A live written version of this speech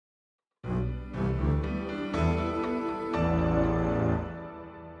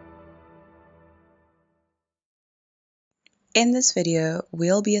In this video,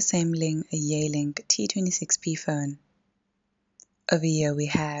 we'll be assembling a Yealink T26P phone. Over here we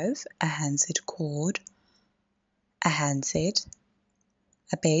have a handset cord, a handset,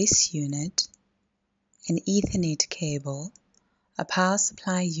 a base unit, an Ethernet cable, a power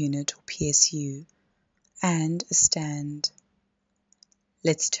supply unit or PSU, and a stand.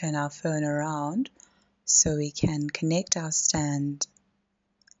 Let's turn our phone around so we can connect our stand.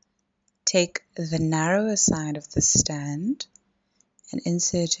 Take the narrower side of the stand and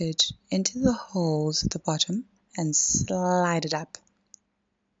insert it into the holes at the bottom and slide it up.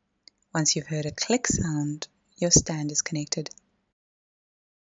 Once you've heard a click sound, your stand is connected.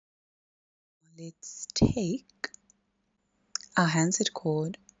 Let's take our handset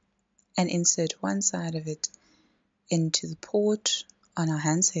cord and insert one side of it into the port on our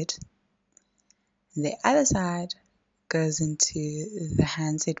handset. The other side goes into the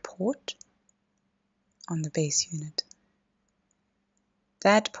handset port on the base unit.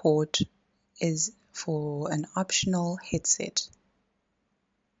 That port is for an optional headset.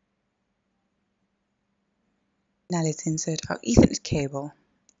 Now let's insert our Ethernet cable.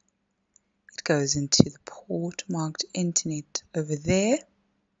 It goes into the port marked Internet over there.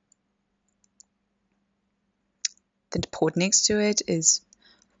 The port next to it is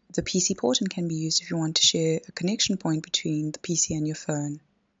the PC port and can be used if you want to share a connection point between the PC and your phone.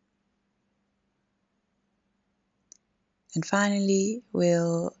 And finally,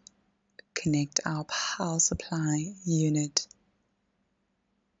 we'll connect our power supply unit.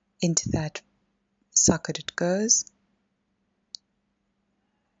 Into that socket it goes.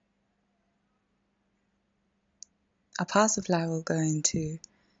 Our power supply will go into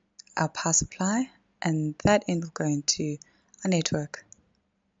our power supply, and that end will go into our network.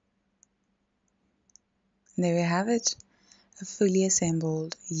 And there we have it, a fully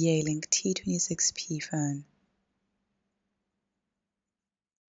assembled Yealink T26P phone.